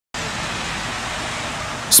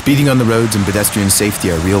Speeding on the roads and pedestrian safety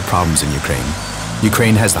are real problems in Ukraine.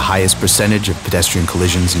 Ukraine has the highest percentage of pedestrian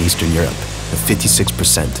collisions in Eastern Europe, at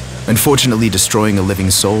 56%. Unfortunately, destroying a living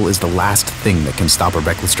soul is the last thing that can stop a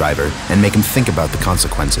reckless driver and make him think about the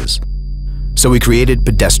consequences. So we created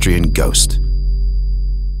Pedestrian Ghost.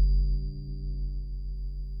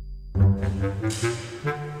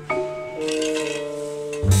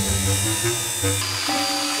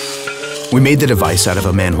 We made the device out of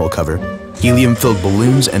a manhole cover, helium-filled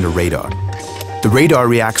balloons, and a radar. The radar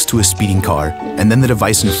reacts to a speeding car, and then the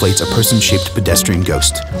device inflates a person-shaped pedestrian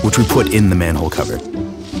ghost, which we put in the manhole cover.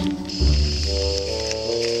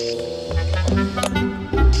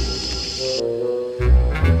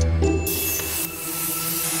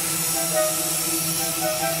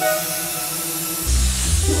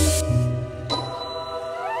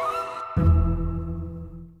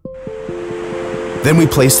 Then we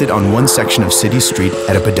placed it on one section of city street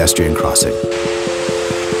at a pedestrian crossing.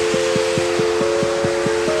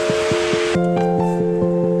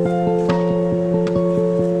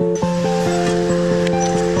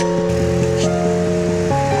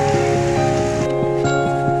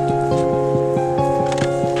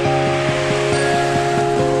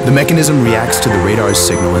 The mechanism reacts to the radar's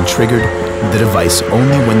signal and triggered the device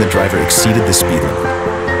only when the driver exceeded the speed limit.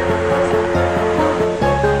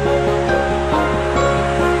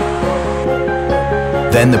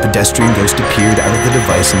 Then the pedestrian ghost appeared out of the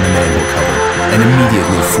device in the manhole cover and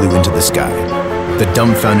immediately flew into the sky. The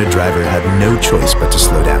dumbfounded driver had no choice but to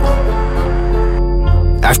slow down.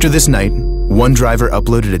 After this night, one driver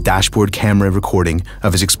uploaded a dashboard camera recording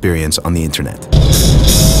of his experience on the internet.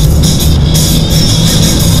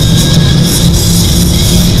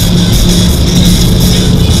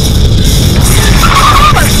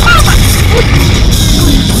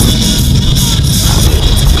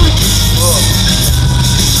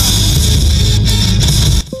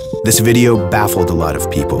 This video baffled a lot of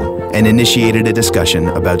people and initiated a discussion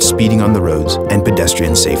about speeding on the roads and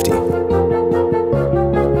pedestrian safety.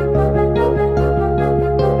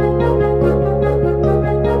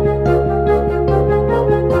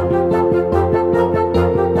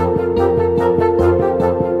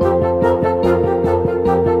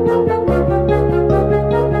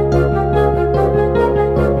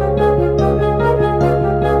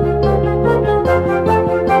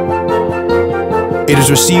 It has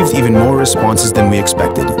received even more responses than we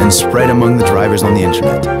expected and spread among the drivers on the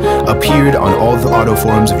internet, appeared on all the auto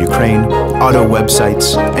forums of Ukraine, auto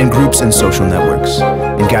websites, and groups and social networks,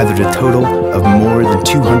 and gathered a total of more than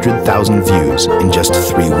 200,000 views in just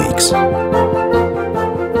 3 weeks.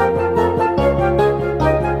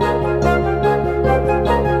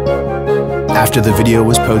 After the video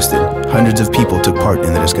was posted, hundreds of people took part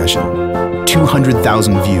in the discussion.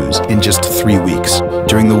 200,000 views in just 3 weeks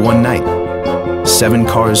during the one night. 7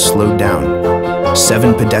 cars slowed down,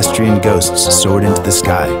 7 pedestrian ghosts soared into the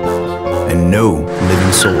sky, and no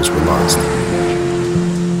living souls were lost.